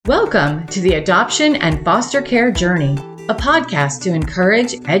Welcome to the Adoption and Foster Care Journey, a podcast to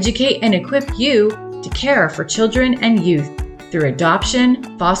encourage, educate, and equip you to care for children and youth through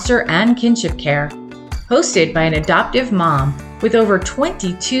adoption, foster, and kinship care. Hosted by an adoptive mom with over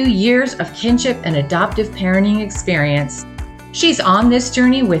 22 years of kinship and adoptive parenting experience. She's on this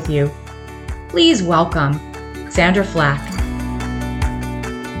journey with you. Please welcome Sandra Flack.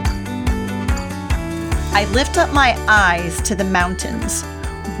 I lift up my eyes to the mountains.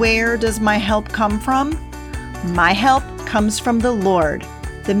 Where does my help come from? My help comes from the Lord,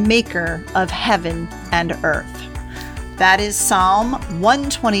 the maker of heaven and earth. That is Psalm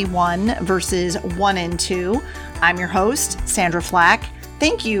 121, verses 1 and 2. I'm your host, Sandra Flack.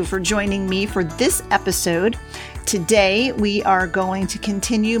 Thank you for joining me for this episode. Today, we are going to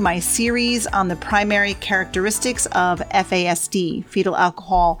continue my series on the primary characteristics of FASD, fetal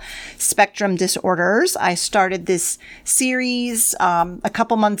alcohol spectrum disorders. I started this series a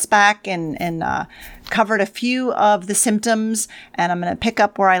couple months back and covered a few of the symptoms, and I'm going to pick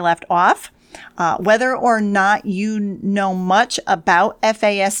up where I left off. Whether or not you know much about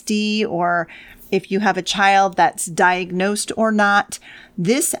FASD or if you have a child that's diagnosed or not,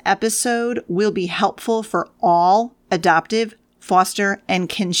 this episode will be helpful for all adoptive, foster, and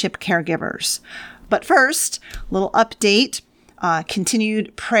kinship caregivers. But first, a little update.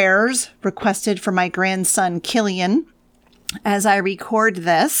 Continued prayers requested for my grandson, Killian. As I record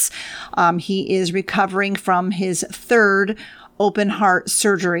this, he is recovering from his third open heart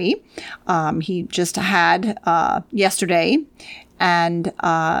surgery. He just had yesterday. And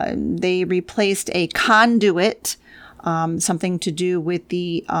they replaced a conduit, something to do with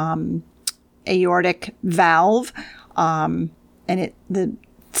the aortic valve, and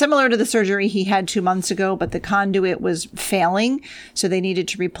similar to the surgery he had 2 months ago, but the conduit was failing, so they needed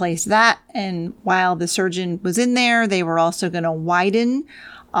to replace that. And while the surgeon was in there, they were also going to widen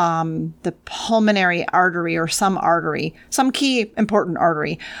the pulmonary artery or some key important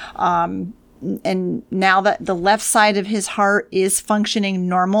artery. And now that the left side of his heart is functioning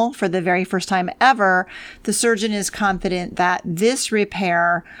normal for the very first time ever, the surgeon is confident that this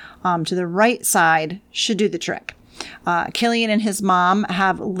repair to the right side should do the trick. Killian and his mom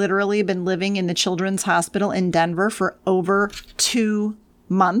have literally been living in the Children's Hospital in Denver for over 2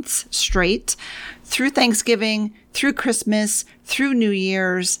 months straight, through Thanksgiving, through Christmas, through New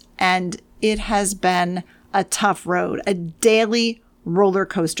Year's, and it has been a tough road, a daily roller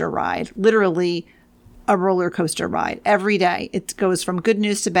coaster ride, literally a roller coaster ride every day. It goes from good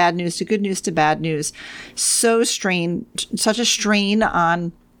news to bad news to good news to bad news. Such a strain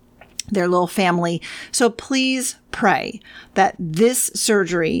on their little family. So please pray that this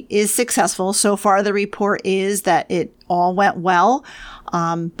surgery is successful. So far, the report is that it all went well,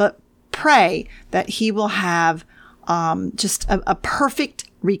 but pray that he will have just a perfect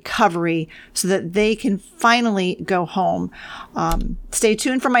recovery so that they can finally go home. Stay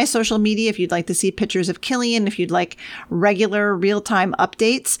tuned for my social media if you'd like to see pictures of Killian, if you'd like regular real-time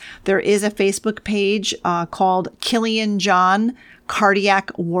updates. There is a Facebook page called Killian John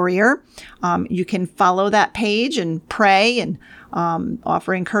Cardiac Warrior. You can follow that page and pray and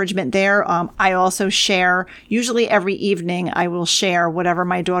offer encouragement there. I also share, usually every evening, I will share whatever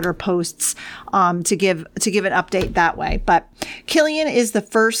my daughter posts to give an update that way. But Killian is the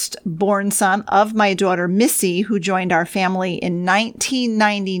firstborn son of my daughter, Missy, who joined our family in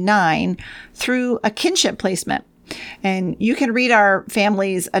 1999 through a kinship placement. And you can read our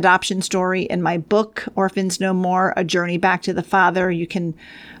family's adoption story in my book, Orphans No More, A Journey Back to the Father. You can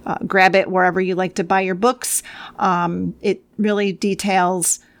grab it wherever you like to buy your books. It really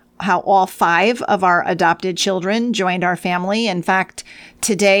details how all 5 of our adopted children joined our family. In fact,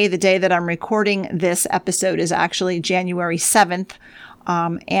 today, the day that I'm recording this episode, is actually January 7th.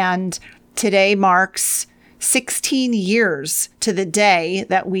 And today marks 16 years to the day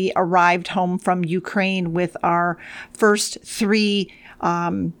that we arrived home from Ukraine with our first 3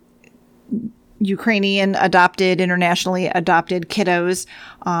 Ukrainian adopted, internationally adopted kiddos.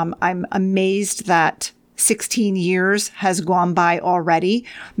 I'm amazed that 16 years has gone by already.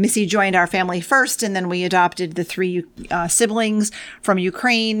 Missy joined our family first, and then we adopted the 3 siblings from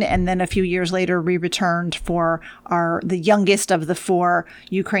Ukraine. And then a few years later, we returned for the youngest of the 4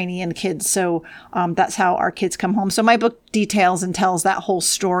 Ukrainian kids. So that's how our kids come home. So my book details and tells that whole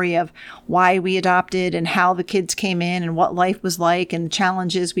story of why we adopted and how the kids came in and what life was like and the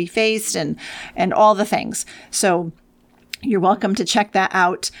challenges we faced and all the things. So you're welcome to check that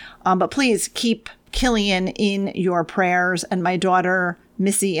out. But please keep Killian in your prayers, and my daughter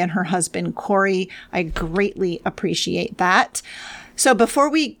Missy and her husband Corey. I greatly appreciate that. So before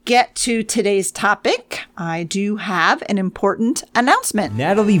we get to today's topic, I do have an important announcement.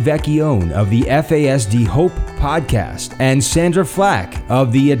 Natalie Vecchione of the FASD Hope podcast and Sandra Flack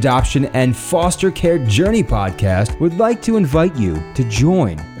of the Adoption and Foster Care Journey podcast would like to invite you to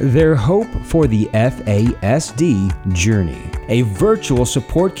join their Hope for the FASD Journey, a virtual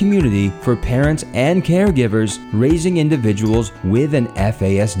support community for parents and caregivers raising individuals with an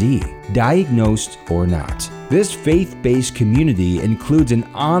FASD, diagnosed or not. This faith-based community includes an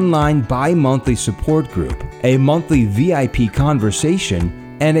online bi-monthly support group, a monthly VIP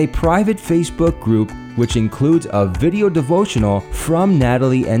conversation, and a private Facebook group which includes a video devotional from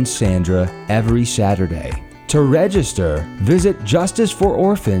Natalie and Sandra every Saturday. To register, visit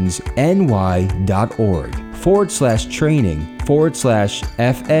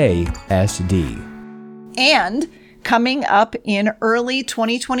justicefororphans.ny.org/training/FASD. And coming up in early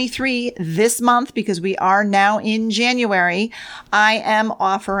 2023, this month, because we are now in January, I am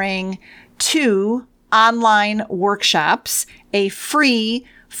offering 2 online workshops, a free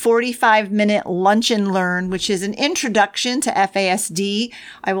 45-minute lunch and learn, which is an introduction to FASD.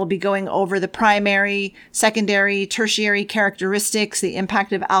 I will be going over the primary, secondary, tertiary characteristics, the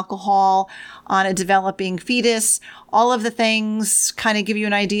impact of alcohol on a developing fetus, all of the things, kind of give you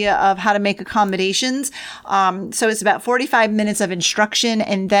an idea of how to make accommodations. So it's about 45 minutes of instruction,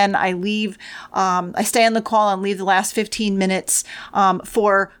 and then I stay on the call and leave the last 15 minutes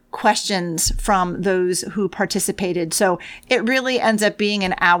for questions from those who participated. So it really ends up being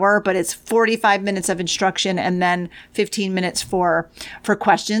an hour, but it's 45 minutes of instruction and then 15 minutes for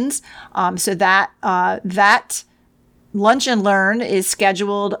questions. So that Lunch and Learn is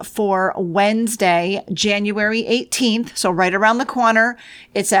scheduled for Wednesday, January 18th. So right around the corner.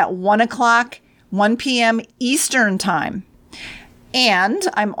 It's at 1 p.m. Eastern time. And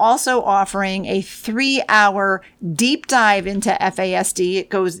I'm also offering a 3-hour deep dive into FASD. It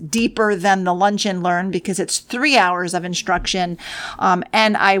goes deeper than the Lunch and Learn because it's 3 hours of instruction.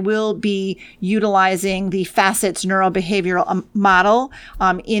 And I will be utilizing the Facets neurobehavioral model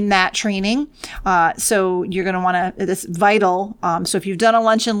in that training. So you're going to want to, this vital. So if you've done a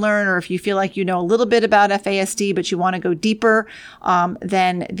Lunch and Learn, or if you feel like you know a little bit about FASD, but you want to go deeper,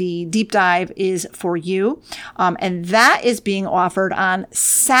 then the deep dive is for you. And that is being offered on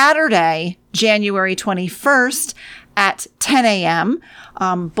Saturday, January 21st at 10 a.m.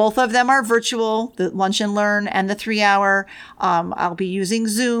 Both of them are virtual, the Lunch and Learn and the 3-hour. I'll be using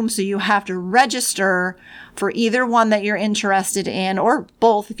Zoom, so you have to register for either one that you're interested in, or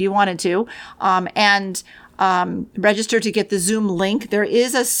both if you wanted to, and register to get the Zoom link. There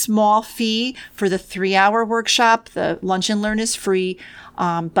is a small fee for the 3-hour workshop. The Lunch and Learn is free.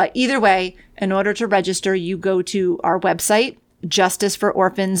 But either way, in order to register, you go to our website,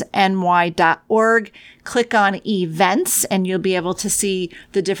 justicefororphansny.org, click on events, and you'll be able to see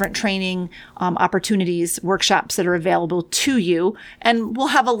the different training opportunities, workshops that are available to you. And we'll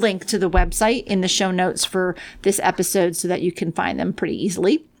have a link to the website in the show notes for this episode so that you can find them pretty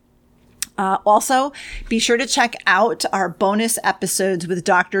easily. Also, be sure to check out our bonus episodes with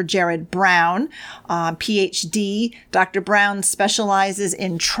Dr. Jared Brown, PhD. Dr. Brown specializes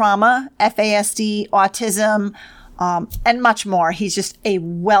in trauma, FASD, autism, and much more. He's just a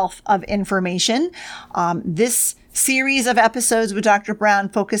wealth of information. This series of episodes with Dr. Brown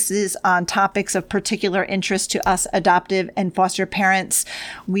focuses on topics of particular interest to us adoptive and foster parents.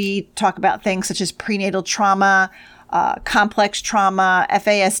 We talk about things such as prenatal trauma, complex trauma,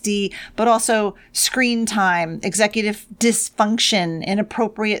 FASD, but also screen time, executive dysfunction,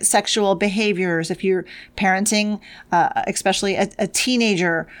 inappropriate sexual behaviors. If you're parenting, especially a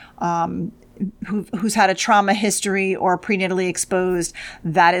teenager, who's had a trauma history or prenatally exposed,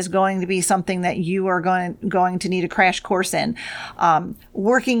 that is going to be something that you are going to need a crash course in.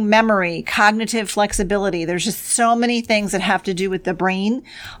 Working memory, cognitive flexibility. There's just so many things that have to do with the brain.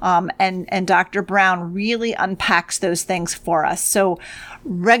 And Dr. Brown really unpacks those things for us. So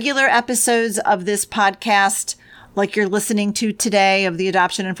regular episodes of this podcast, like you're listening to today, of the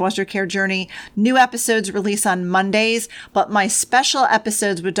Adoption and Foster Care Journey. New episodes release on Mondays, but my special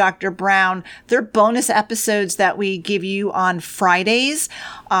episodes with Dr. Brown, they're bonus episodes that we give you on Fridays.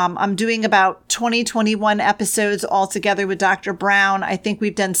 I'm doing about 21 episodes altogether with Dr. Brown. I think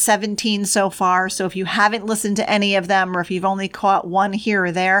we've done 17 so far. So if you haven't listened to any of them, or if you've only caught one here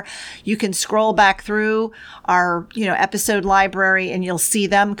or there, you can scroll back through our, episode library and you'll see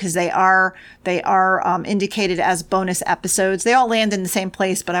them, because they are indicated as bonus episodes. They all land in the same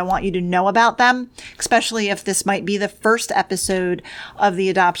place, but I want you to know about them, especially if this might be the first episode of the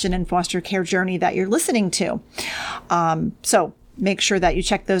Adoption and Foster Care Journey that you're listening to. So make sure that you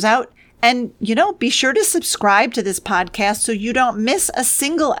check those out. And, be sure to subscribe to this podcast so you don't miss a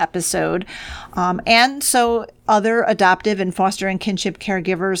single episode. And so other adoptive and foster and kinship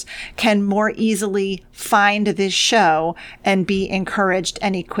caregivers can more easily find this show and be encouraged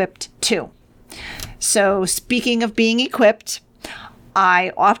and equipped too. So speaking of being equipped,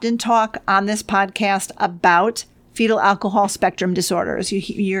 I often talk on this podcast about fetal alcohol spectrum disorders.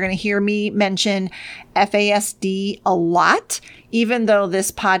 You're going to hear me mention FASD a lot, even though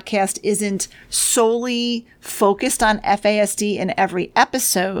this podcast isn't solely focused on FASD in every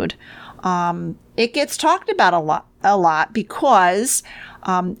episode. It gets talked about a lot because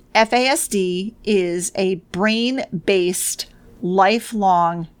FASD is a brain-based,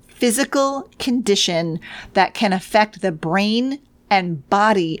 lifelong physical condition that can affect the brain and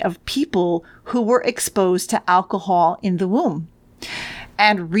body of people who were exposed to alcohol in the womb.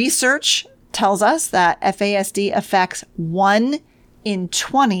 And research tells us that FASD affects 1 in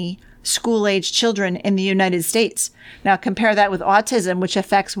 20 school-age children in the United States. Now compare that with autism, which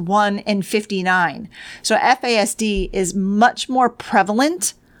affects 1 in 59. So FASD is much more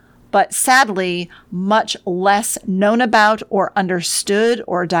prevalent, but sadly, much less known about or understood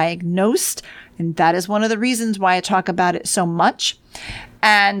or diagnosed. And that is one of the reasons why I talk about it so much.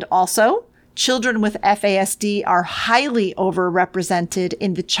 And also, children with FASD are highly overrepresented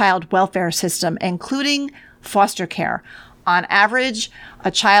in the child welfare system, including foster care. On average,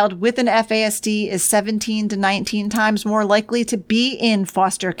 a child with an FASD is 17 to 19 times more likely to be in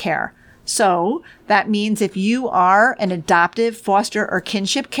foster care. So that means if you are an adoptive, foster, or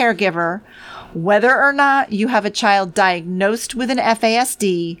kinship caregiver, whether or not you have a child diagnosed with an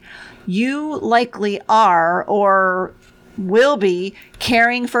FASD, you likely are or will be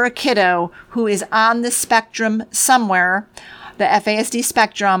caring for a kiddo who is on the spectrum somewhere, the FASD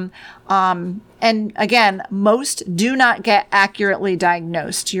spectrum. And again, most do not get accurately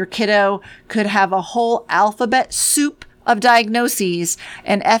diagnosed. Your kiddo could have a whole alphabet soup of diagnoses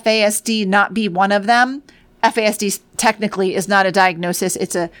and FASD not be one of them. FASD technically is not a diagnosis,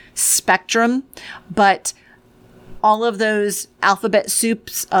 it's a spectrum, but all of those alphabet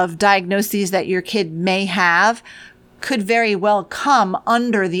soups of diagnoses that your kid may have could very well come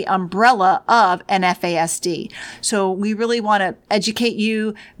under the umbrella of an FASD. So we really want to educate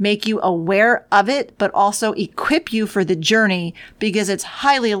you, make you aware of it, but also equip you for the journey, because it's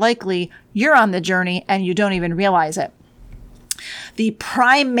highly likely you're on the journey and you don't even realize it. The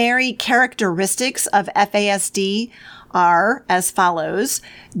primary characteristics of FASD are as follows.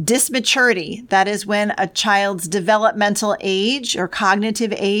 Dysmaturity, that is when a child's developmental age or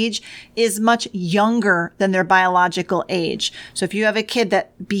cognitive age is much younger than their biological age. So if you have a kid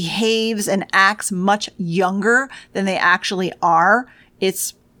that behaves and acts much younger than they actually are,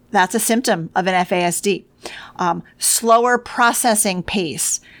 that's a symptom of an FASD. Slower processing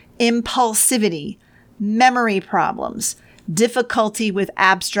pace, impulsivity, memory problems, difficulty with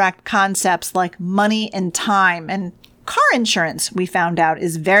abstract concepts like money and time, and car insurance, we found out,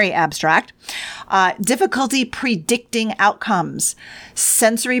 is very abstract. Difficulty predicting outcomes,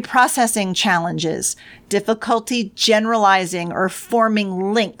 sensory processing challenges, difficulty generalizing or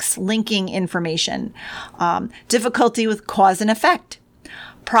forming linking information, difficulty with cause and effect,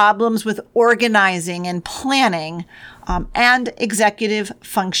 problems with organizing and planning, and executive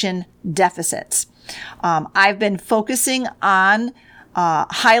function deficits. I've been focusing on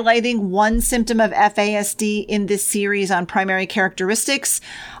highlighting one symptom of FASD in this series on primary characteristics.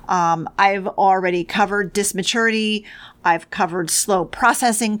 I've already covered dysmaturity. I've covered slow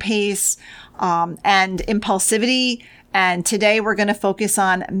processing pace and impulsivity. And today we're going to focus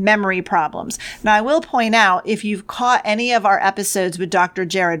on memory problems. Now, I will point out, if you've caught any of our episodes with Dr.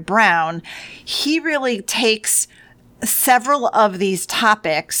 Jared Brown, he really takes several of these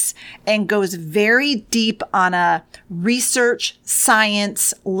topics and goes very deep on a research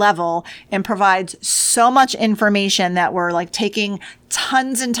science level and provides so much information that we're like taking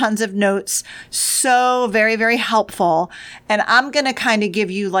tons and tons of notes. So very, very helpful. And I'm going to kind of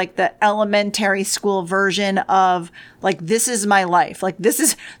give you like the elementary school version of like, this is my life. Like this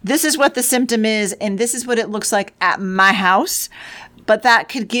is what the symptom is. And this is what it looks like at my house. But that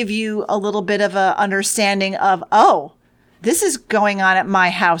could give you a little bit of a understanding of, oh, this is going on at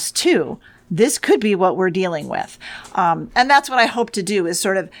my house too. This could be what we're dealing with. And that's what I hope to do, is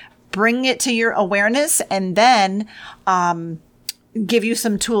sort of bring it to your awareness and then give you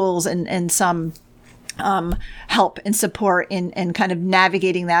some tools and some help and support in kind of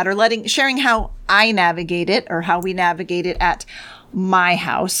navigating that, or sharing how I navigate it, or how we navigate it at my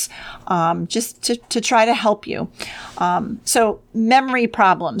house, just to try to help you. So memory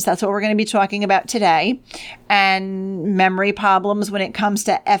problems, that's what we're going to be talking about today. And memory problems when it comes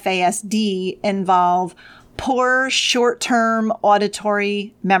to FASD involve poor short-term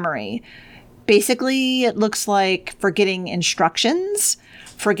auditory memory. Basically, it looks like forgetting instructions,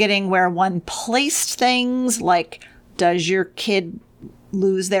 forgetting where one placed things, like does your kid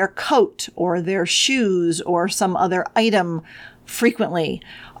lose their coat or their shoes or some other item frequently.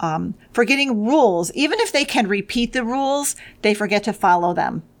 Forgetting rules. Even if they can repeat the rules, they forget to follow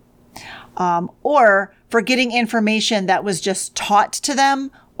them. Or forgetting information that was just taught to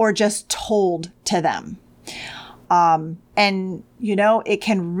them or just told to them. And, you know, it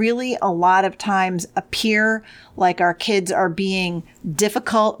can really a lot of times appear like our kids are being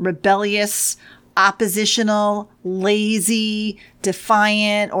difficult, rebellious, oppositional, lazy,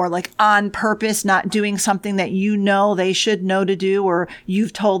 defiant, or like on purpose, not doing something that you know they should know to do, or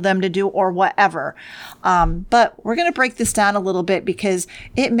you've told them to do, or whatever. But we're going to break this down a little bit because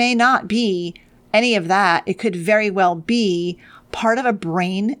it may not be any of that. It could very well be part of a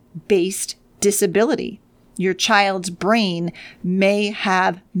brain-based disability. Your child's brain may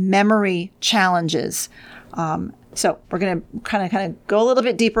have memory challenges. So we're going to kind of go a little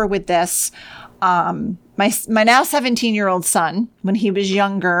bit deeper with this. My now 17-year-old son, when he was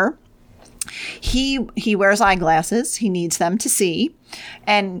younger, he wears eyeglasses. He needs them to see.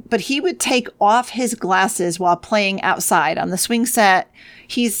 But he would take off his glasses while playing outside on the swing set.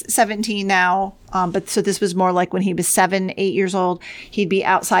 He's 17 now. But so this was more like when he was 7, 8 years old, he'd be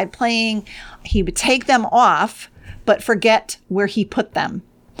outside playing. He would take them off, but forget where he put them.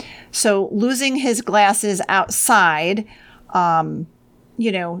 So losing his glasses outside,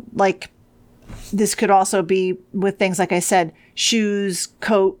 like this could also be with things, like I said, shoes,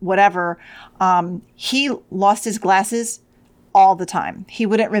 coat, whatever. He lost his glasses all the time. He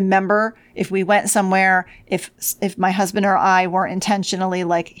wouldn't remember if we went somewhere, if my husband or I weren't intentionally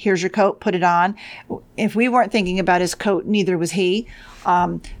like, here's your coat, put it on. If we weren't thinking about his coat, neither was he.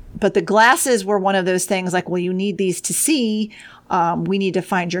 But the glasses were one of those things like, well, you need these to see. We need to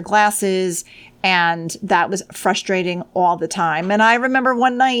find your glasses. And that was frustrating all the time. And I remember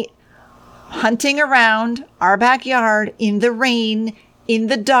one night hunting around our backyard in the rain, in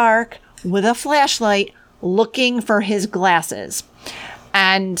the dark, with a flashlight, looking for his glasses.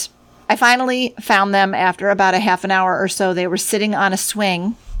 And I finally found them after about a half an hour or so. They were sitting on a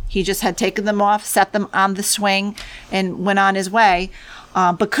swing. He just had taken them off, set them on the swing, and went on his way,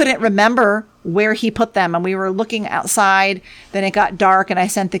 but couldn't remember where he put them. And we were looking outside. Then it got dark, and I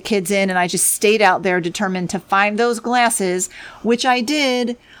sent the kids in, and I just stayed out there determined to find those glasses, which I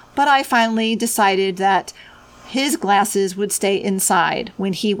did. But I finally decided that his glasses would stay inside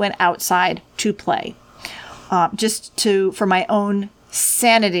when he went outside to play. For my own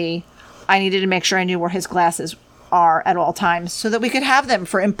sanity, I needed to make sure I knew where his glasses are at all times so that we could have them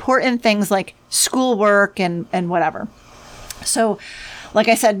for important things like schoolwork and whatever. So, like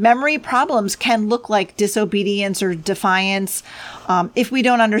I said, memory problems can look like disobedience or defiance if we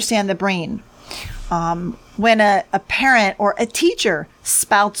don't understand the brain. When a parent or a teacher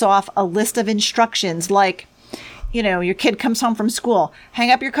spouts off a list of instructions like, your kid comes home from school,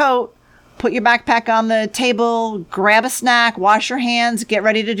 hang up your coat, put your backpack on the table, grab a snack, wash your hands, get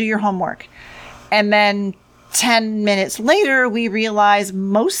ready to do your homework. And then 10 minutes later, we realize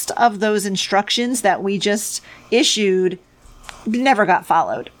most of those instructions that we just issued never got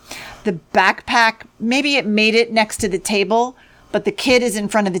followed. The backpack, maybe it made it next to the table, but the kid is in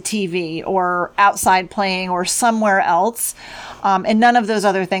front of the TV or outside playing or somewhere else, and none of those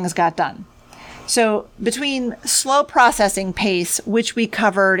other things got done. So between slow processing pace, which we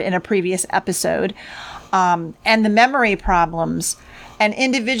covered in a previous episode, and the memory problems, an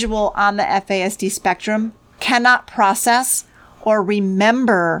individual on the FASD spectrum cannot process or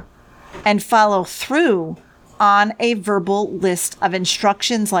remember and follow through on a verbal list of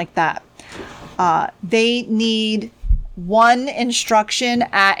instructions like that. They need one instruction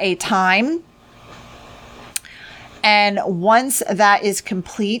at a time. And once that is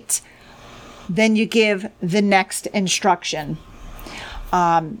complete, then you give the next instruction.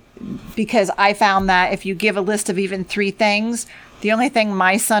 Because I found that if you give a list of even 3 things, the only thing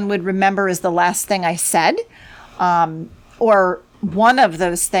my son would remember is the last thing I said, or one of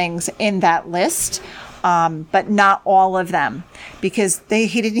those things in that list, but not all of them, because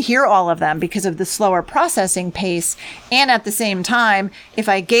he didn't hear all of them because of the slower processing pace. And at the same time, if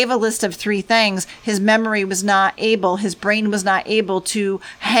I gave a list of 3 things, his brain was not able to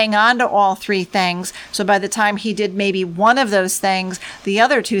hang on to all 3 things. So by the time he did maybe one of those things, the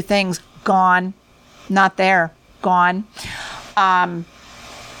other 2 things, gone, not there, gone.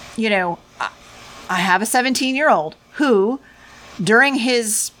 You know, I have a 17-year-old who, during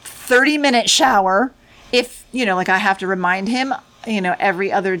his 30-minute shower, if, you know, like I have to remind him, you know,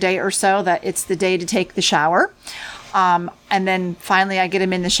 every other day or so that it's the day to take the shower. And then finally I get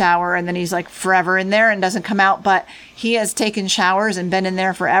him in the shower, and then he's like forever in there and doesn't come out. But he has taken showers and been in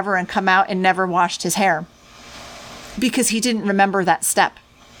there forever and come out and never washed his hair because he didn't remember that step.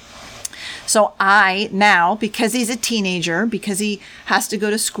 So I now, because he's a teenager, because he has to go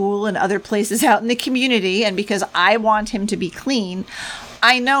to school and other places out in the community, and because I want him to be clean,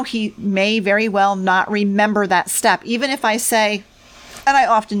 I know he may very well not remember that step. Even if I say, and I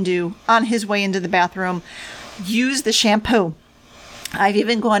often do, on his way into the bathroom, use the shampoo. I've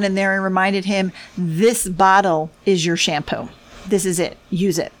even gone in there and reminded him, this bottle is your shampoo. This is it.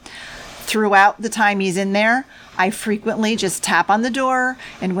 Use it. Throughout the time he's in there, I frequently just tap on the door,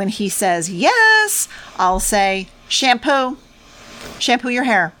 and when he says yes, I'll say, shampoo your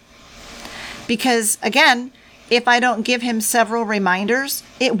hair. Because again, if I don't give him several reminders,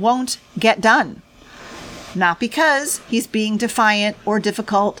 it won't get done. Not because he's being defiant or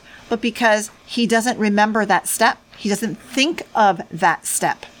difficult, but because he doesn't remember that step. He doesn't think of that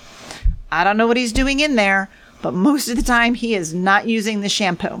step. I don't know what he's doing in there, but most of the time he is not using the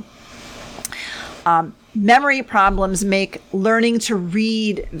shampoo. Memory problems make learning to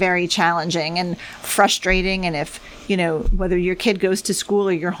read very challenging and frustrating. And if, you know, whether your kid goes to school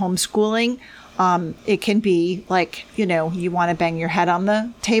or you're homeschooling, it can be like, you know, you want to bang your head on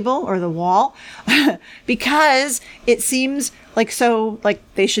the table or the wall because it seems like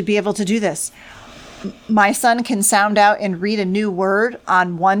they should be able to do this. My son can sound out and read a new word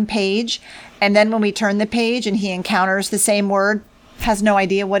on one page. And then when we turn the page and he encounters the same word, has no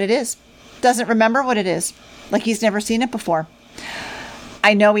idea what it is. Doesn't remember what it is, like he's never seen it before.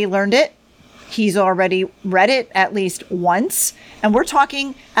 I know he learned it. He's already read it at least once. And we're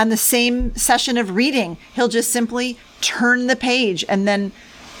talking on the same session of reading. He'll just simply turn the page and then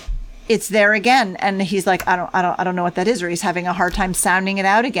it's there again. And he's like, I don't know what that is, or he's having a hard time sounding it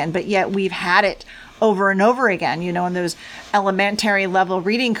out again. But yet we've had it over and over again, you know, in those elementary level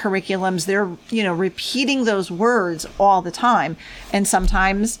reading curriculums, they're, you know, repeating those words all the time. And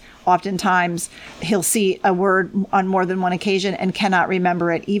oftentimes he'll see a word on more than one occasion and cannot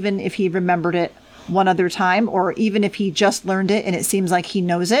remember it, even if he remembered it one other time, or even if he just learned it and it seems like he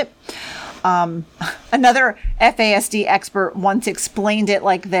knows it. Another FASD expert once explained it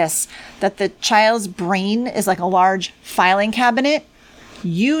like this, that the child's brain is like a large filing cabinet.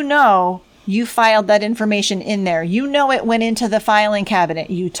 You know, you filed that information in there. You know it went into the filing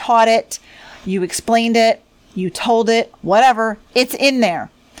cabinet. You taught it, you explained it, you told it, whatever, it's in there.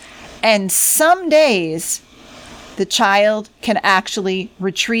 And some days, the child can actually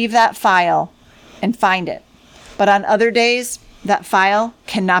retrieve that file and find it. But on other days, that file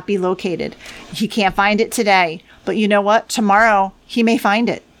cannot be located. He can't find it today. But you know what? Tomorrow, he may find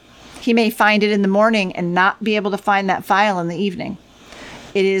it. He may find it in the morning and not be able to find that file in the evening.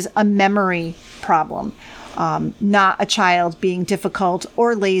 It is a memory problem, not a child being difficult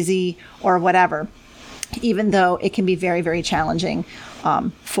or lazy or whatever, even though it can be very, very challenging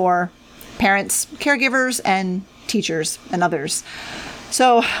for parents, caregivers, and teachers and others.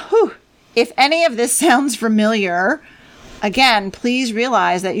 So if any of this sounds familiar, again, please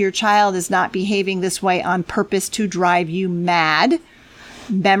realize that your child is not behaving this way on purpose to drive you mad.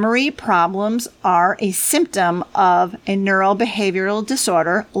 Memory problems are a symptom of a neurobehavioral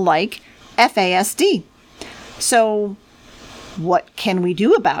disorder like FASD. So what can we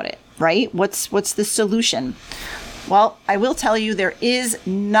do about it, right? What's the solution? Well, I will tell you there is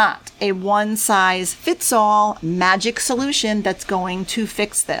not a one-size-fits-all magic solution that's going to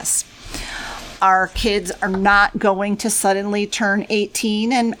fix this. Our kids are not going to suddenly turn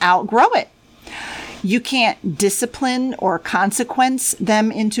 18 and outgrow it. You can't discipline or consequence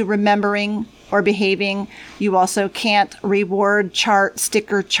them into remembering or behaving. You also can't reward, chart,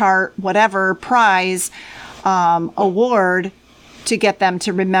 sticker chart, whatever, prize, award to get them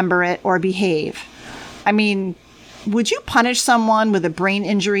to remember it or behave. I mean, would you punish someone with a brain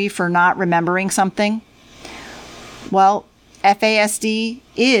injury for not remembering something? Well, FASD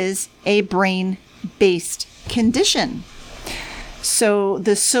is a brain-based condition. So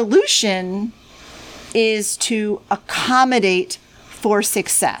the solution is to accommodate for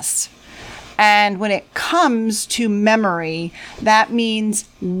success. And when it comes to memory, that means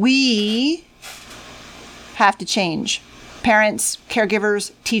we have to change. Parents,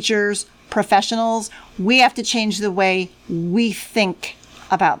 caregivers, teachers, professionals, we have to change the way we think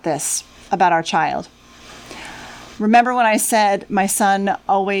about this, about our child. Remember when I said my son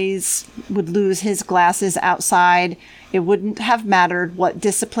always would lose his glasses outside? It wouldn't have mattered what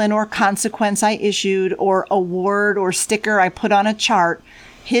discipline or consequence I issued or award or sticker I put on a chart.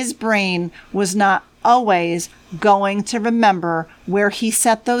 His brain was not always going to remember where he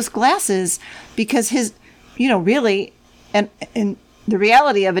set those glasses because his, really, and the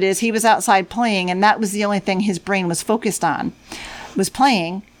reality of it is he was outside playing, and that was the only thing his brain was focused on, was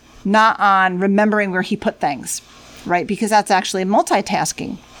playing, not on remembering where he put things, right? Because that's actually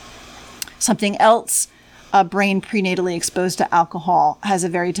multitasking. Something else a brain prenatally exposed to alcohol has a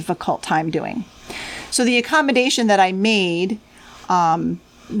very difficult time doing. So the accommodation that I made,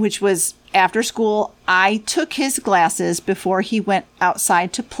 which was after school, I took his glasses before he went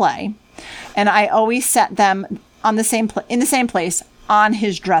outside to play, and I always set them on the same in the same place on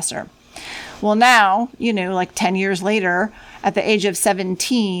his dresser. Well, now, like 10 years later, at the age of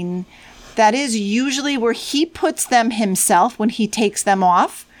 17, that is usually where he puts them himself when he takes them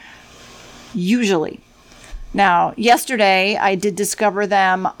off. Usually. Now, yesterday, I did discover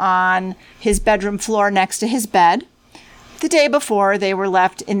them on his bedroom floor next to his bed. The day before, they were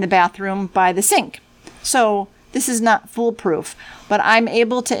left in the bathroom by the sink. So this is not foolproof, but I'm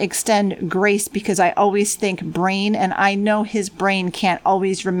able to extend grace because I always think brain, and I know his brain can't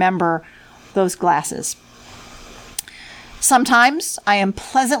always remember those glasses. Sometimes I am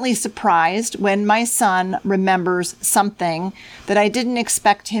pleasantly surprised when my son remembers something that I didn't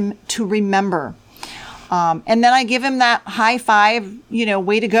expect him to remember. And then I give him that high five,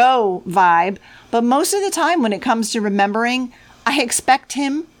 way to go vibe. But most of the time when it comes to remembering, I expect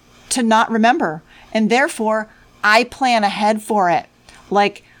him to not remember. And therefore, I plan ahead for it.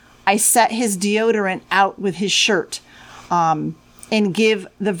 Like I set his deodorant out with his shirt and give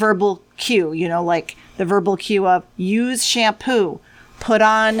the verbal cue, like the verbal cue of use shampoo, put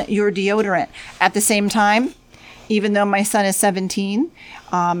on your deodorant. At the same time, even though my son is 17,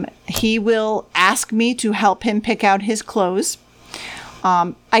 he will ask me to help him pick out his clothes.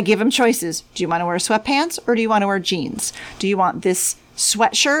 I give him choices. Do you want to wear sweatpants or do you want to wear jeans? Do you want this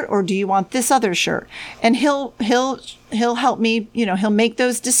sweatshirt or do you want this other shirt? And he'll help me, he'll make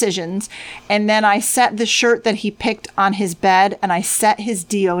those decisions. And then I set the shirt that he picked on his bed and I set his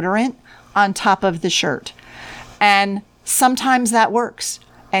deodorant on top of the shirt. And sometimes that works.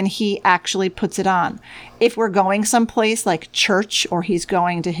 And he actually puts it on. If we're going someplace like church or he's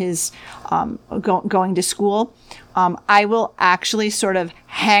going to his going to school, I will actually sort of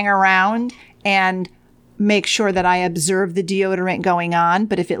hang around and make sure that I observe the deodorant going on.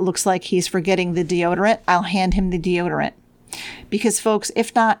 But if it looks like he's forgetting the deodorant, I'll hand him the deodorant. Because folks,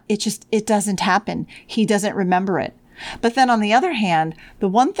 if not, it doesn't happen. He doesn't remember it. But then on the other hand, the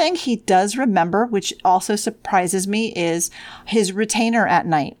one thing he does remember, which also surprises me, is his retainer at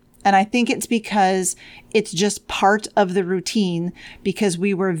night. And I think it's because it's just part of the routine because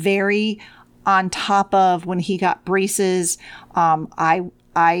we were very on top of when he got braces.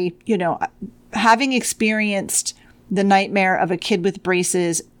 Having experienced the nightmare of a kid with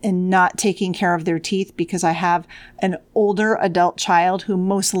braces and not taking care of their teeth because I have an older adult child who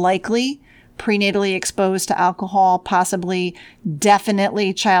most likely prenatally exposed to alcohol, possibly,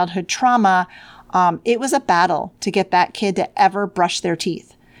 definitely childhood trauma, it was a battle to get that kid to ever brush their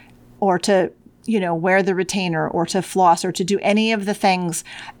teeth or to, wear the retainer or to floss or to do any of the things.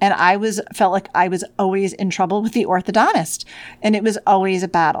 And I felt like I was always in trouble with the orthodontist and it was always a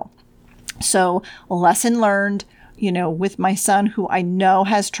battle. So lesson learned, with my son who I know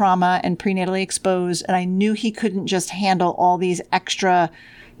has trauma and prenatally exposed, and I knew he couldn't just handle all these extra,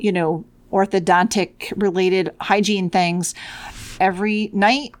 orthodontic related hygiene things every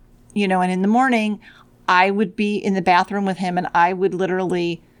night, and in the morning I would be in the bathroom with him and I would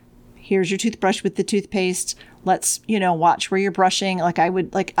literally, here's your toothbrush with the toothpaste. Let's, watch where you're brushing. I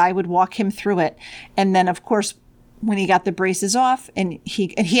would walk him through it. And then of course, when he got the braces off and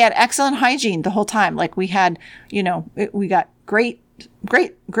he had excellent hygiene the whole time. Like we had, we got great,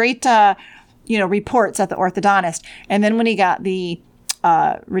 reports at the orthodontist. And then when he got the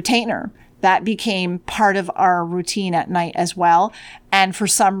retainer, that became part of our routine at night as well. And for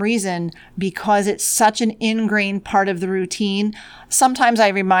some reason, because it's such an ingrained part of the routine, sometimes I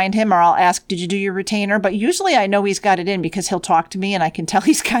remind him or I'll ask, did you do your retainer? But usually I know he's got it in because he'll talk to me and I can tell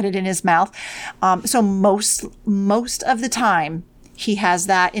he's got it in his mouth. So most of the time he has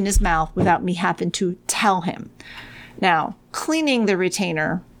that in his mouth without me having to tell him. Now, cleaning the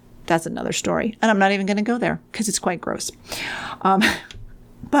retainer, that's another story. And I'm not even going to go there because it's quite gross.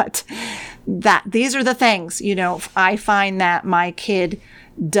 But these are the things, I find that my kid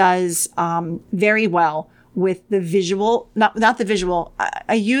does very well with the visual, not the visual.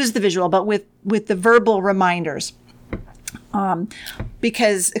 I use the visual, but with the verbal reminders.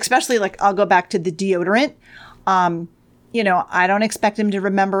 Because especially like I'll go back to the deodorant. I don't expect him to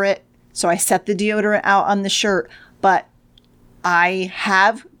remember it. So I set the deodorant out on the shirt, but I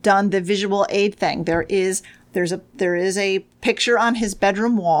have done the visual aid thing. There is a picture on his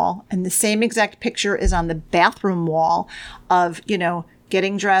bedroom wall, and the same exact picture is on the bathroom wall of,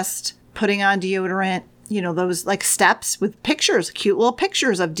 getting dressed, putting on deodorant, those like steps with pictures, cute little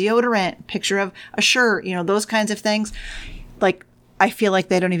pictures of deodorant, picture of a shirt, those kinds of things. Like, I feel like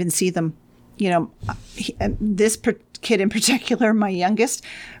they don't even see them. This kid in particular, my youngest,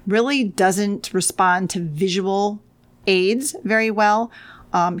 really doesn't respond to visual aids very well.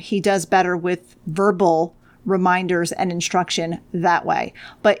 He does better with verbal reminders and instruction that way.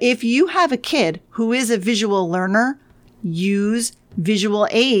 But if you have a kid who is a visual learner, use visual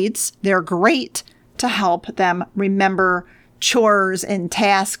aids. They're great to help them remember chores and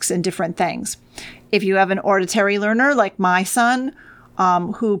tasks and different things. If you have an auditory learner like my son,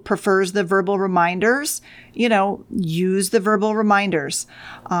 who prefers the verbal reminders, use the verbal reminders.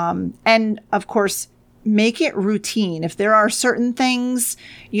 And of course, make it routine. If there are certain things,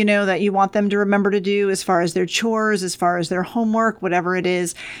 that you want them to remember to do as far as their chores, as far as their homework, whatever it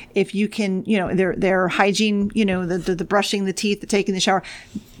is, if you can, their hygiene, the brushing the teeth, the taking the shower,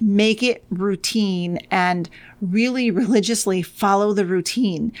 make it routine and really religiously follow the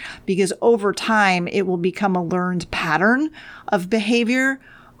routine, because over time it will become a learned pattern of behavior.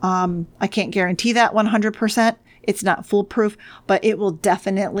 I can't guarantee that 100%. It's not foolproof, but it will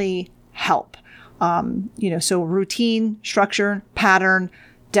definitely help. So routine, structure, pattern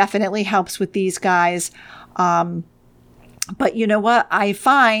definitely helps with these guys. But you know what? I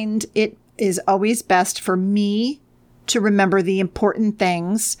find it is always best for me to remember the important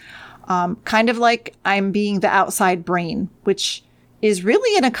things, kind of like I'm being the outside brain, which is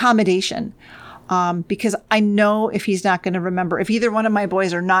really an accommodation. Because I know if he's not going to remember, if either one of my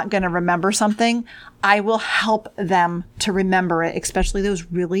boys are not going to remember something, I will help them to remember it, especially those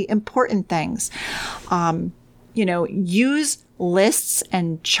really important things. Use lists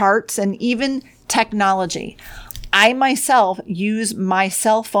and charts and even technology. I myself use my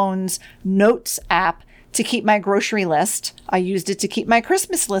cell phone's notes app to keep my grocery list. I used it to keep my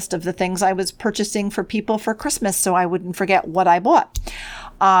Christmas list of the things I was purchasing for people for Christmas so I wouldn't forget what I bought.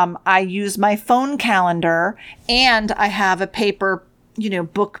 I use my phone calendar, and I have a paper,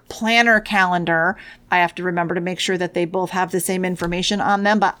 book planner calendar. I have to remember to make sure that they both have the same information on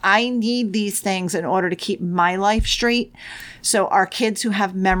them, but I need these things in order to keep my life straight. So our kids who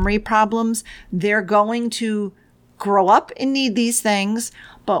have memory problems, they're going to grow up and need these things,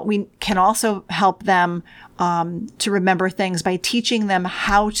 but we can also help them to remember things by teaching them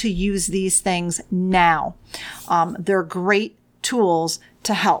how to use these things now. They're great tools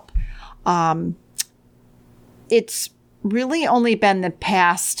to help. It's really only been the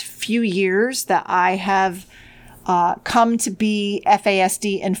past few years that I have come to be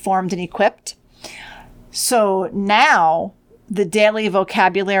FASD informed and equipped. So now the daily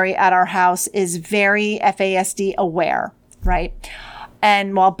vocabulary at our house is very FASD aware, right?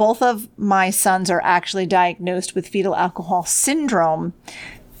 And while both of my sons are actually diagnosed with fetal alcohol syndrome,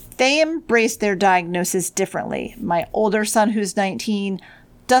 they embrace their diagnosis differently. My older son, who's 19,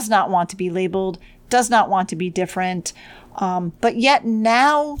 does not want to be labeled, does not want to be different, but yet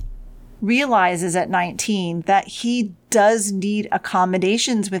now realizes at 19 that he does need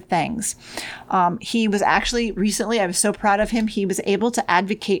accommodations with things. He was actually recently, I was so proud of him, he was able to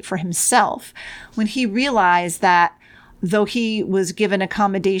advocate for himself when he realized that though he was given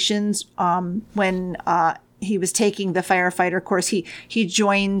accommodations when he was taking the firefighter course. He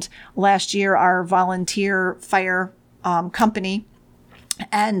joined last year our volunteer fire company,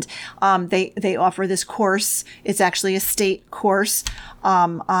 and they offer this course. It's actually a state course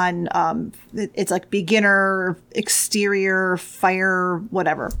on it's like beginner exterior fire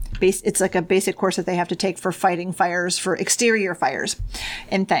whatever. It's like a basic course that they have to take for fighting fires, for exterior fires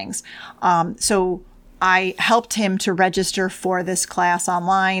and things. So I helped him to register for this class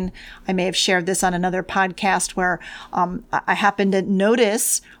online. I may have shared this on another podcast where I happened to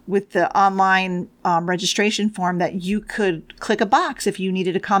notice with the online registration form that you could click a box if you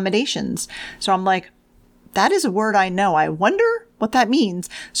needed accommodations. So I'm like, that is a word I know. I wonder what that means.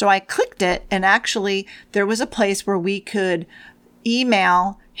 So I clicked it, and actually there was a place where we could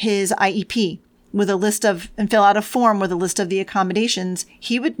email his IEP with a list of, and fill out a form with a list of the accommodations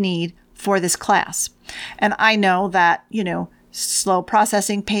he would need for this class. And I know that, slow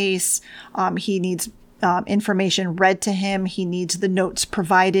processing pace, he needs information read to him. He needs the notes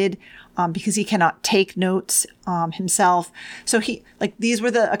provided because he cannot take notes himself. So these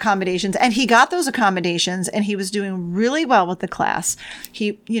were the accommodations, and he got those accommodations, and he was doing really well with the class.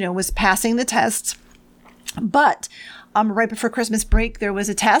 He, was passing the tests, but right before Christmas break, there was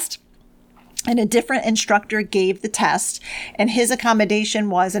a test. And a different instructor gave the test, and his accommodation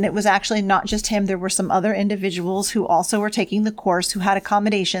was, and it was actually not just him, there were some other individuals who also were taking the course who had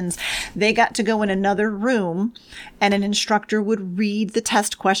accommodations. They got to go in another room, and an instructor would read the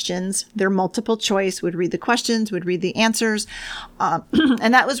test questions. Their multiple choice would read the questions, would read the answers.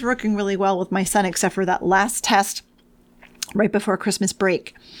 And that was working really well with my son, except for that last test right before Christmas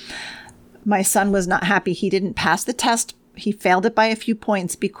break. My son was not happy. He didn't pass the test. He failed it by a few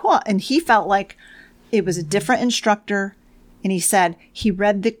points and he felt like it was a different instructor. And he said he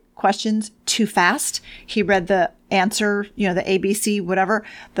read the questions too fast. He read the answer, the ABC, whatever,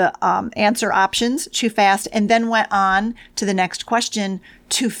 the answer options too fast, and then went on to the next question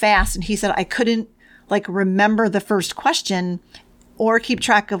too fast. And he said, I couldn't remember the first question or keep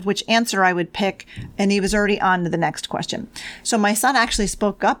track of which answer I would pick. And he was already on to the next question. So my son actually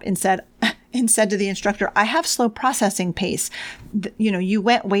spoke up and said to the instructor, I have slow processing pace. You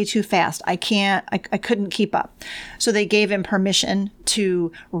went way too fast. I couldn't keep up. So they gave him permission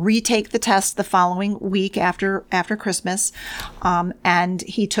to retake the test the following week after Christmas. And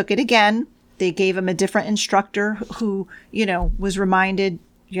he took it again. They gave him a different instructor who, was reminded,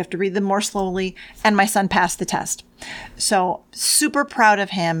 you have to read them more slowly. And my son passed the test. So super proud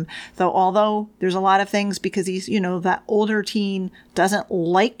of him, although there's a lot of things because he's, that older teen doesn't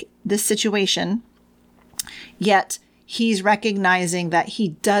like this situation, yet he's recognizing that he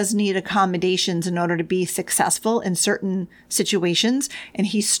does need accommodations in order to be successful in certain situations. And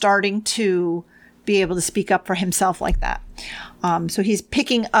he's starting to be able to speak up for himself like that. So he's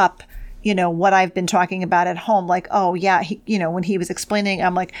picking up what I've been talking about at home, oh yeah, when he was explaining,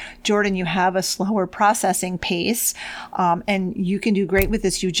 I'm like, Jordan, you have a slower processing pace, and you can do great with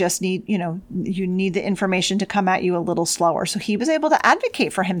this. You just need, you need the information to come at you a little slower. So he was able to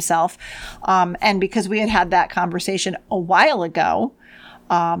advocate for himself. And because we had that conversation a while ago,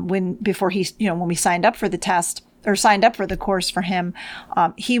 before he, when we signed up for the test, or signed up for the course for him,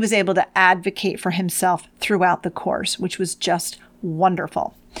 he was able to advocate for himself throughout the course, which was just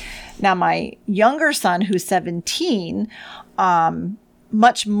wonderful. Now, my younger son, who's 17,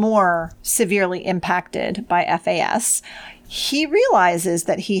 much more severely impacted by FAS, he realizes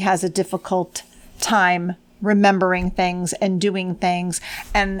that he has a difficult time remembering things and doing things.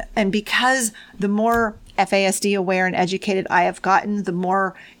 And because the more FASD aware and educated I have gotten, the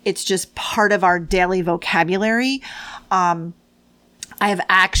more it's just part of our daily vocabulary. I have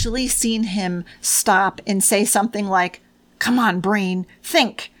actually seen him stop and say something like, come on, brain,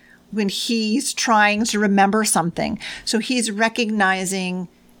 think, when he's trying to remember something. So he's recognizing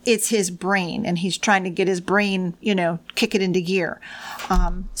it's his brain and he's trying to get his brain, kick it into gear.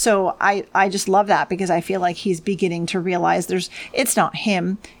 So I just love that because I feel like he's beginning to realize it's not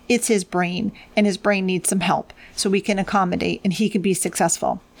him, it's his brain, and his brain needs some help so we can accommodate and he can be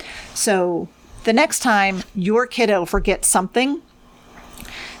successful. So the next time your kiddo forgets something,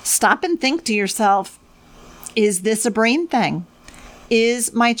 stop and think to yourself, is this a brain thing?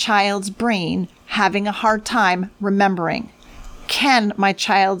 Is my child's brain having a hard time remembering? Can my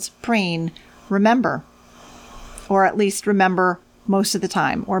child's brain remember? Or at least remember most of the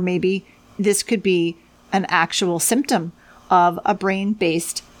time? Or maybe this could be an actual symptom of a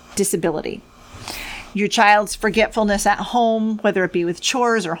brain-based disability. Your child's forgetfulness at home, whether it be with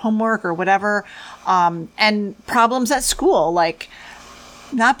chores or homework or whatever, and problems at school, like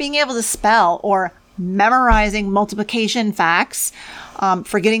not being able to spell or memorizing multiplication facts,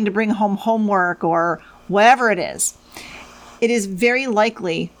 forgetting to bring home homework or whatever it is. It is very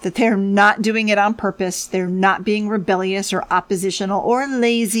likely that they're not doing it on purpose. They're not being rebellious or oppositional or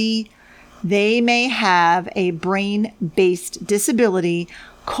lazy. They may have a brain-based disability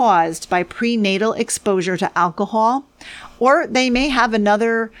caused by prenatal exposure to alcohol, or they may have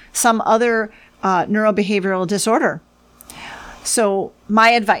some other neurobehavioral disorder. So my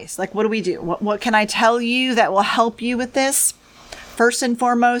advice, what do we do? What can I tell you that will help you with this? First and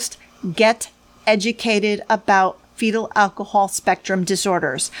foremost, get educated about fetal alcohol spectrum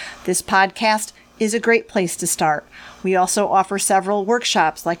disorders. This podcast is a great place to start. We also offer several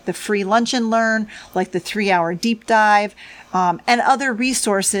workshops like the free lunch and learn, like the 3-hour deep dive, and other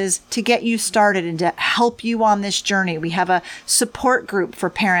resources to get you started and to help you on this journey. We have a support group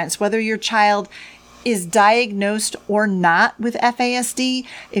for parents, whether your child is diagnosed or not with FASD.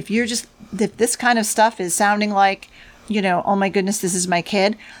 If this kind of stuff is sounding like, oh my goodness, this is my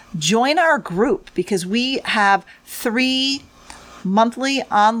kid, join our group, because we have 3 monthly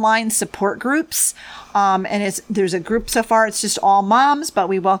online support groups. And there's a group so far, it's just all moms, but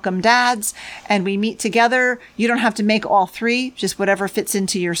we welcome dads, and we meet together. You don't have to make all 3, just whatever fits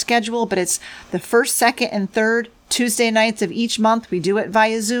into your schedule, but it's the first, second, and third Tuesday nights of each month. We do it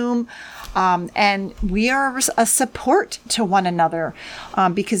via Zoom. And we are a support to one another,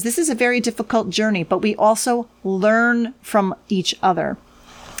 because this is a very difficult journey, but we also learn from each other.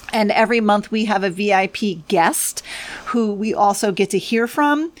 And every month we have a VIP guest who we also get to hear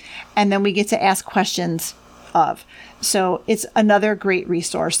from, and then we get to ask questions of. So it's another great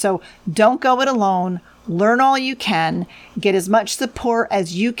resource. So don't go it alone. Learn all you can. Get as much support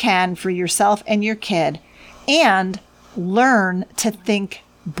as you can for yourself and your kid. And learn to think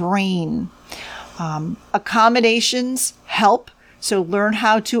brain. Accommodations help. So learn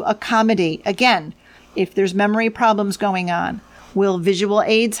how to accommodate. Again, if there's memory problems going on, will visual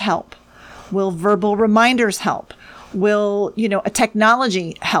aids help? Will verbal reminders help? Will, a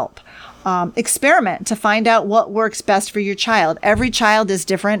technology help? Experiment to find out what works best for your child. Every child is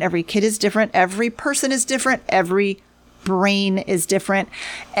different. Every kid is different. Every person is different. Every brain is different.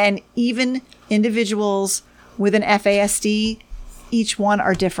 And even individuals with an FASD, each one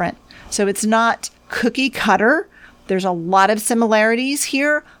are different. So it's not cookie cutter. There's a lot of similarities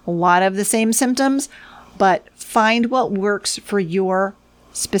here, a lot of the same symptoms, but find what works for your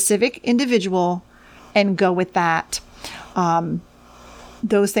specific individual and go with that.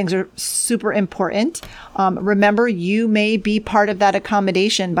 Those things are super important. Remember, you may be part of that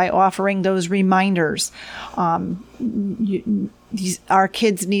accommodation by offering those reminders. Our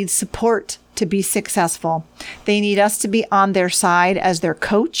kids need support to be successful. They need us to be on their side as their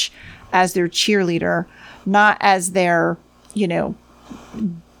coach, as their cheerleader, not as their,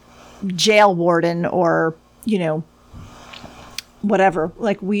 jail warden or, whatever.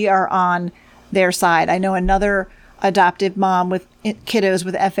 Like, we are on their side. I know another adoptive mom with kiddos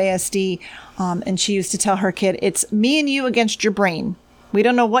with FASD, and she used to tell her kid, it's me and you against your brain. We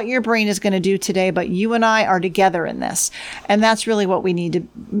don't know what your brain is going to do today, but you and I are together in this. And that's really what we need to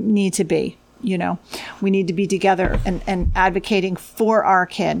be. We need to be together and advocating for our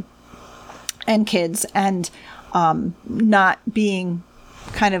kid and kids, and not being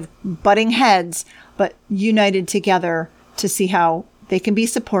kind of butting heads, but united together to see how they can be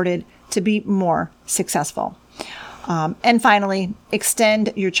supported to be more successful. And finally,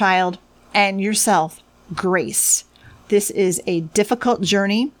 extend your child and yourself grace. This is a difficult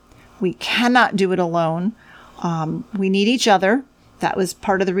journey. We cannot do it alone. We need each other. That was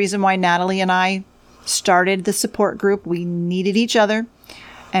part of the reason why Natalie and I started the support group. We needed each other,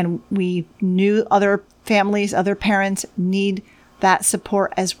 and we knew other families, other parents need that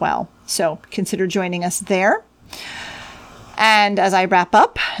support as well. So consider joining us there. And as I wrap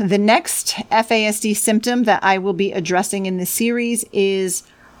up, the next FASD symptom that I will be addressing in this series is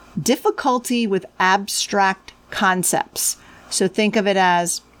difficulty with abstract concepts. So think of it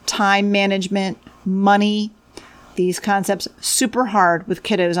as time management, money, these concepts, super hard with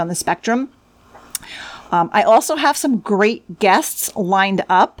kiddos on the spectrum. I also have some great guests lined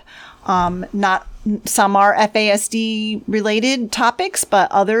up. Not some are FASD related topics,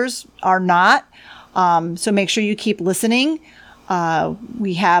 but others are not. So make sure you keep listening.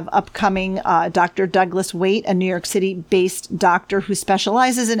 We have upcoming Dr. Douglas Waite, a New York City-based doctor who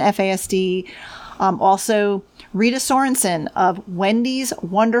specializes in FASD. Also, Rita Sorensen of Wendy's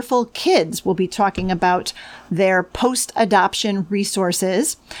Wonderful Kids will be talking about their post-adoption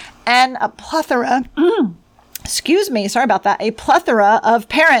resources, and a plethora, a plethora of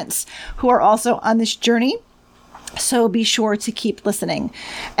parents who are also on this journey. So be sure to keep listening.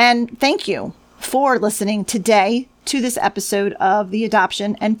 And thank you for listening today to this episode of the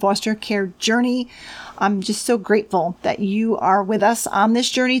Adoption and Foster Care Journey. I'm just so grateful that you are with us on this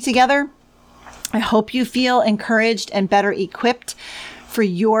journey together. I hope you feel encouraged and better equipped for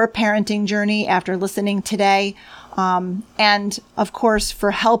your parenting journey after listening today. And of course,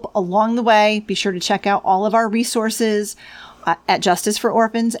 for help along the way, be sure to check out all of our resources at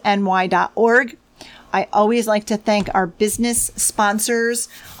justicefororphansny.org. I always like to thank our business sponsors.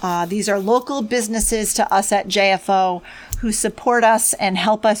 These are local businesses to us at JFO who support us and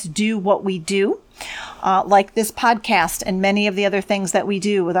help us do what we do, like this podcast and many of the other things that we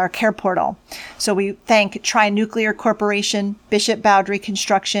do with our care portal. So we thank Tri-Nuclear Corporation, Bishop Boundary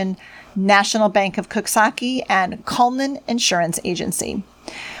Construction, National Bank of Cooksaki, and Cullinan Insurance Agency.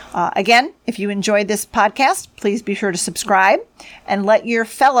 Again, if you enjoyed this podcast, please be sure to subscribe and let your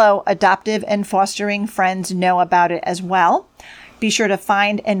fellow adoptive and fostering friends know about it as well. Be sure to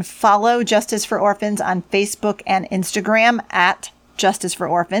find and follow Justice for Orphans on Facebook and Instagram at Justice for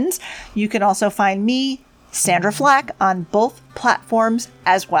Orphans. You can also find me, Sandra Flack, on both platforms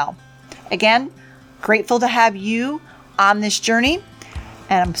as well. Again, grateful to have you on this journey,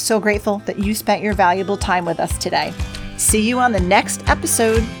 and I'm so grateful that you spent your valuable time with us today. See you on the next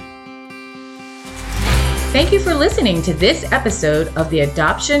episode. Thank you for listening to this episode of the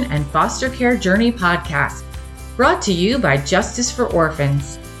Adoption and Foster Care Journey podcast, brought to you by Justice for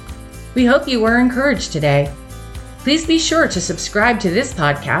Orphans. We hope you were encouraged today. Please be sure to subscribe to this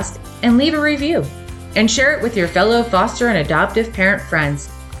podcast and leave a review, and share it with your fellow foster and adoptive parent friends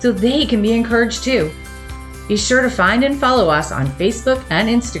so they can be encouraged too. Be sure to find and follow us on Facebook and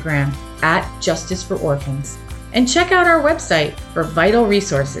Instagram at Justice for Orphans, and check out our website for vital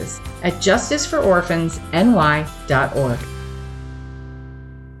resources at justicefororphansny.org.